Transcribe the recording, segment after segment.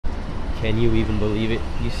Can you even believe it?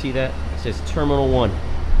 You see that? It says Terminal 1.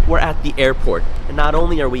 We're at the airport, and not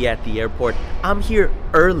only are we at the airport, I'm here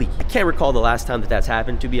early. I can't recall the last time that that's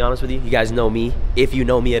happened, to be honest with you. You guys know me. If you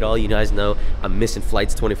know me at all, you guys know I'm missing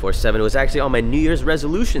flights 24/7. It was actually on my New Year's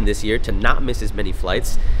resolution this year to not miss as many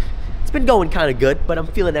flights. It's been going kind of good, but I'm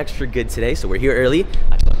feeling extra good today, so we're here early.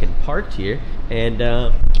 I fucking parked here, and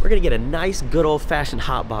we're gonna get a nice, good old-fashioned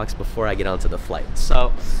hot box before I get onto the flight.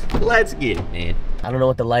 So let's get it, man. I don't know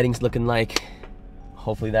what the lighting's looking like.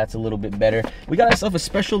 Hopefully that's a little bit better. We got ourselves a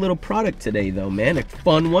special little product today though, man. A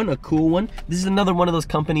fun one, a cool one. This is another one of those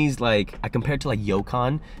companies, like, I compared to like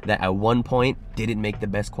Yocon, that at one point didn't make the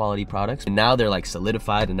best quality products. And now they're like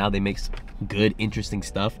solidified, and now they make good, interesting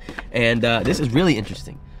stuff. And this is really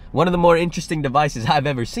interesting. One of the more interesting devices I've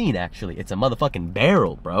ever seen, actually. It's a motherfucking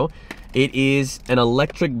barrel, bro. It is an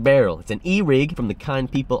electric barrel. It's an e-rig from the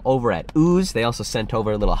kind people over at Ooze. They also sent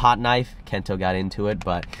over a little hot knife. Kento got into it,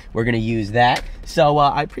 but we're gonna use that. So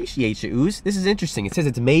I appreciate you, Ooze. This is interesting. It says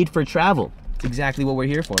it's made for travel. It's exactly what we're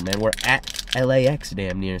here for, man. We're at LAX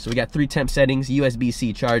damn near. So we got 3 temp settings,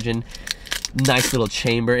 USB-C charging. Nice little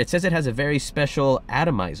chamber. It says it has a very special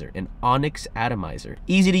atomizer, an onyx atomizer.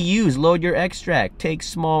 Easy to use. Load your extract. Take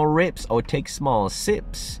small rips or take small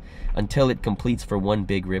sips until it completes for one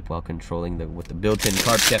big rip while controlling with the built-in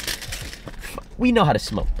carb cap. We know how to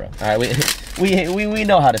smoke, bro. All right, we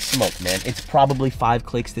know how to smoke, man. It's probably 5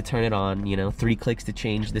 clicks to turn it on, you know, 3 clicks to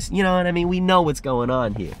change this. You know what I mean? We know what's going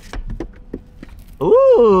on here.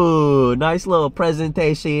 Ooh, nice little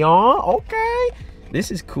presentation. Okay. This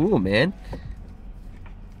is cool, man.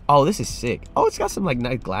 Oh, this is sick. Oh, it's got some like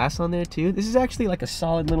nice glass on there too. This is actually like a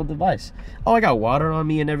solid little device. Oh, I got water on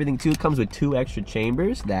me and everything too. It comes with 2 extra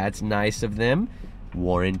chambers. That's nice of them.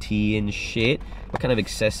 Warranty and shit. What kind of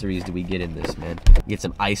accessories do we get in this, man? Get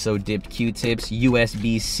some ISO dipped Q-tips,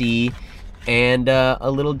 USB-C, and a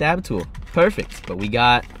little dab tool. Perfect. But we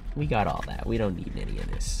got all that. We don't need any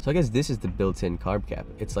of this. So I guess this is the built-in carb cap.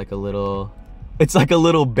 It's like a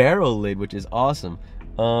little barrel lid, which is awesome.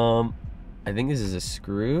 I think this is a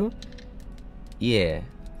screw. Yeah,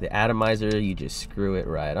 the atomizer, you just screw it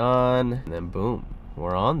right on, and then boom,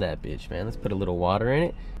 we're on that bitch, man. Let's put a little water in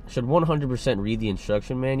it. I should 100% read the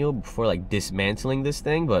instruction manual before like dismantling this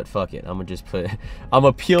thing, but fuck it. I'm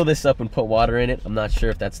gonna peel this up and put water in it. I'm not sure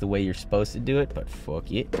if that's the way you're supposed to do it, but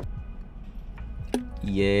fuck it.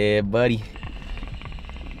 Yeah, buddy.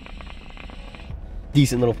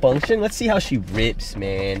 Decent little function. Let's see how she rips,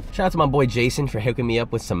 man. Shout out to my boy Jason for hooking me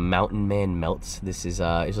up with some Mountain Man melts. This is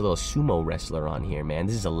there's a little sumo wrestler on here, man.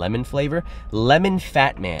 This is a lemon flavor, lemon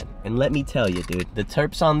fat man. And let me tell you, dude, the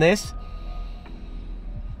terps on this,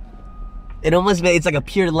 it's like a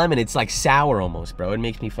pure lemon. It's like sour almost, bro. It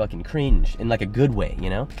makes me fucking cringe in like a good way, you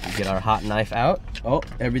know? We get our hot knife out. Oh,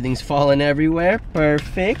 everything's falling everywhere.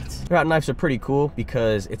 Perfect. Hot knives are pretty cool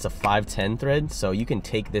because it's a 510 thread, so you can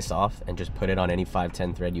take this off and just put it on any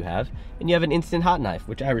 510 thread you have, and you have an instant hot knife,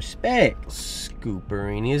 which I respect.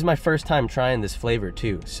 Scooperini. This is my first time trying this flavor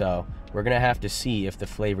too, so we're gonna have to see if the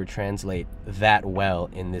flavor translate that well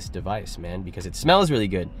in this device, man, because it smells really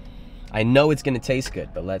good. I know it's gonna taste good,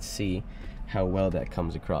 but let's see how well that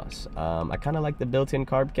comes across. I kind of like the built-in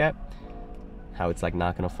carb cap, how it's like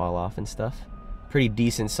not gonna fall off and stuff. Pretty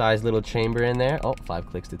decent sized little chamber in there. Oh, 5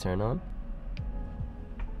 clicks to turn on.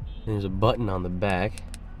 And there's a button on the back.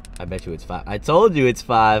 I bet you it's 5. I told you it's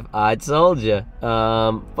 5. I told you.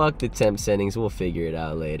 Fuck the temp settings. We'll figure it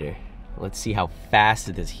out later. Let's see how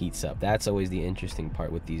fast this heats up. That's always the interesting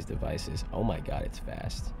part with these devices. Oh my God, it's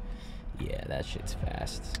fast. Yeah, that shit's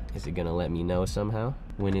fast. Is it gonna let me know somehow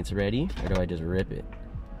when it's ready, or do I just rip it?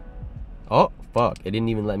 Oh, fuck, it didn't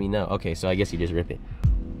even let me know. Okay, so I guess you just rip it.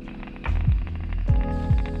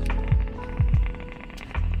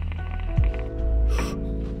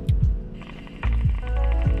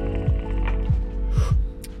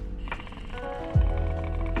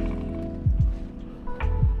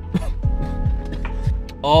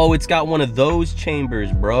 Oh, it's got one of those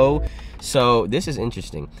chambers, bro. So this is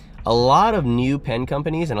interesting. A lot of new pen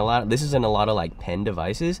companies, and this is in a lot of like pen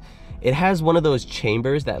devices, it has one of those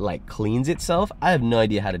chambers that like cleans itself. I have no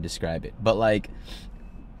idea how to describe it, but like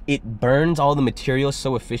it burns all the material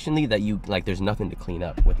so efficiently that there's nothing to clean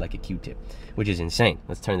up with like a Q-tip, which is insane.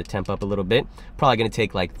 Let's turn the temp up a little bit. Probably gonna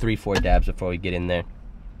take like 3-4 dabs before we get in there,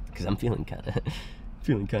 because I'm feeling kind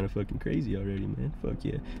of fucking crazy already, man. Fuck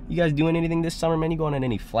yeah. You guys doing anything this summer, man? You going on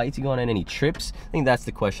any flights? You going on any trips? I think that's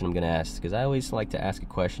the question I'm gonna ask, because I always like to ask a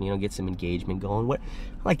question, you know, get some engagement going. I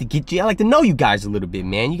like to know you guys a little bit,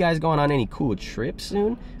 man. You guys going on any cool trips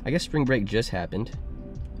soon? I guess spring break just happened,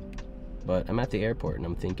 but I'm at the airport and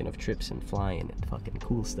I'm thinking of trips and flying and fucking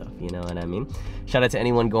cool stuff, you know what I mean? Shout out to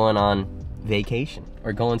anyone going on vacation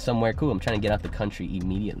or going somewhere cool. I'm trying to get out the country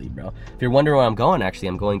immediately, bro. If you're wondering where I'm going, actually,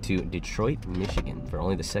 I'm going to Detroit, Michigan for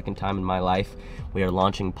only the second time in my life. We are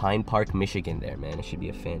launching Pine Park, Michigan there, man. It should be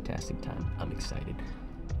a fantastic time. I'm excited.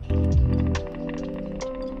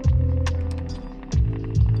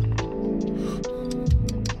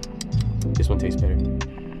 This one tastes better.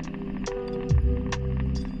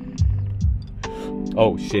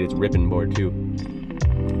 Oh shit, it's ripping more too.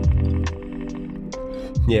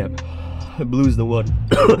 Yeah, blue's the one.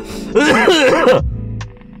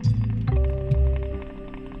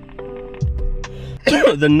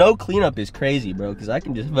 The no cleanup is crazy, bro, because I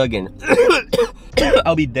can just fucking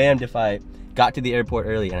I'll be damned if I got to the airport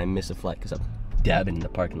early and I miss a flight because I'm dabbing in the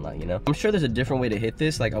parking lot, you know? I'm sure there's a different way to hit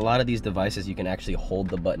this. Like a lot of these devices, you can actually hold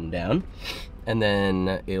the button down and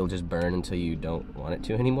then it'll just burn until you don't want it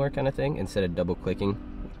to anymore, kind of thing, instead of double clicking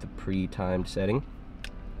with the pre-timed setting.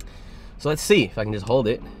 So let's see if I can just hold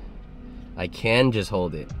it. I can just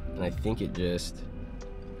hold it, and I think it just,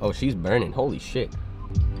 oh, she's burning, holy shit.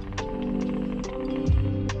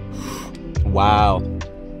 Wow.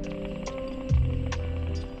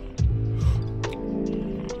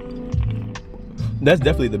 That's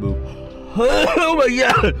definitely the move. Oh my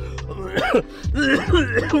god.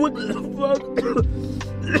 What the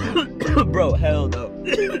fuck? Bro, hell no.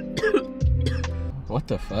 What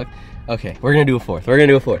the fuck? Okay, we're gonna do a fourth. We're gonna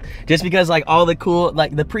do a fourth. Just because like all the cool,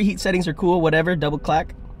 like the preheat settings are cool, whatever. Double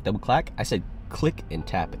clack. I said click and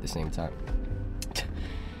tap at the same time.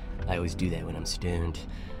 I always do that when I'm stoned.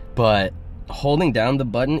 But holding down the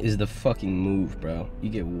button is the fucking move, bro. You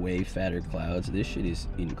get way fatter clouds. This shit is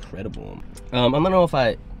incredible. I don't know if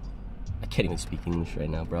I can't even speak English right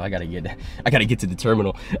now, bro. I gotta get to the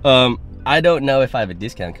terminal. I don't know if I have a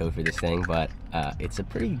discount code for this thing, but it's a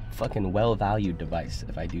pretty fucking well-valued device,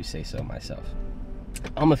 if I do say so myself.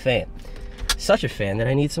 I'm a fan. Such a fan that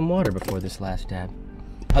I need some water before this last dab.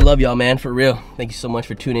 I love y'all, man, for real. Thank you so much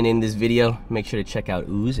for tuning in this video. Make sure to check out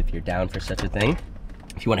Ooze if you're down for such a thing.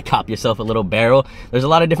 If you want to cop yourself a little barrel, there's a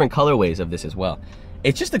lot of different colorways of this as well.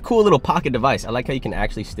 It's just a cool little pocket device. I like how you can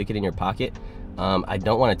actually stick it in your pocket. I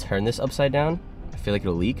don't want to turn this upside down. I feel like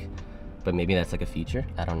it'll leak, but maybe that's like a feature.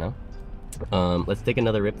 I don't know. Let's take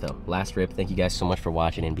another rip though. Last rip. Thank you guys so much for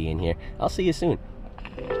watching and being here. I'll see you soon.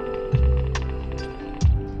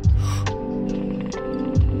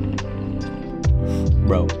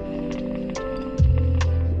 Bro,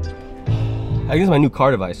 I think it's my new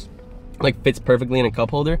car device. Like fits perfectly in a cup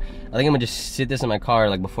holder. I think I'm gonna just sit this in my car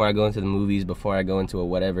like before I go into the movies, before I go into a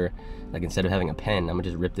whatever. Like instead of having a pen, I'm gonna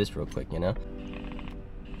just rip this real quick, you know?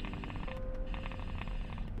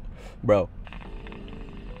 Bro.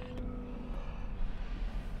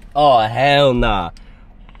 Oh hell nah.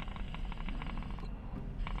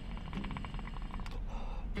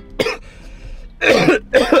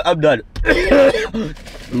 I'm done.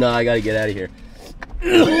 No, I gotta get out of here.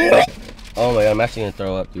 Oh my god, I'm actually gonna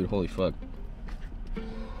throw up, dude. Holy fuck.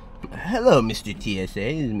 Hello, Mr.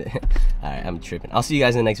 TSA. Alright, I'm tripping. I'll see you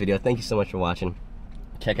guys in the next video. Thank you so much for watching.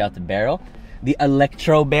 Check out the barrel. The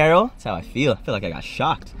electro barrel. That's how I feel. I feel like I got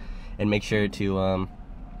shocked. And make sure to,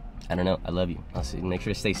 I don't know, I love you. I'll see. Make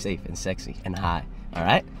sure to stay safe and sexy and high.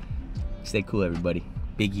 Alright? Stay cool, everybody.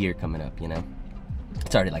 Big year coming up, you know?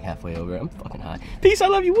 It's already like halfway over. I'm fucking high. Peace, I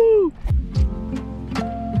love you, woo!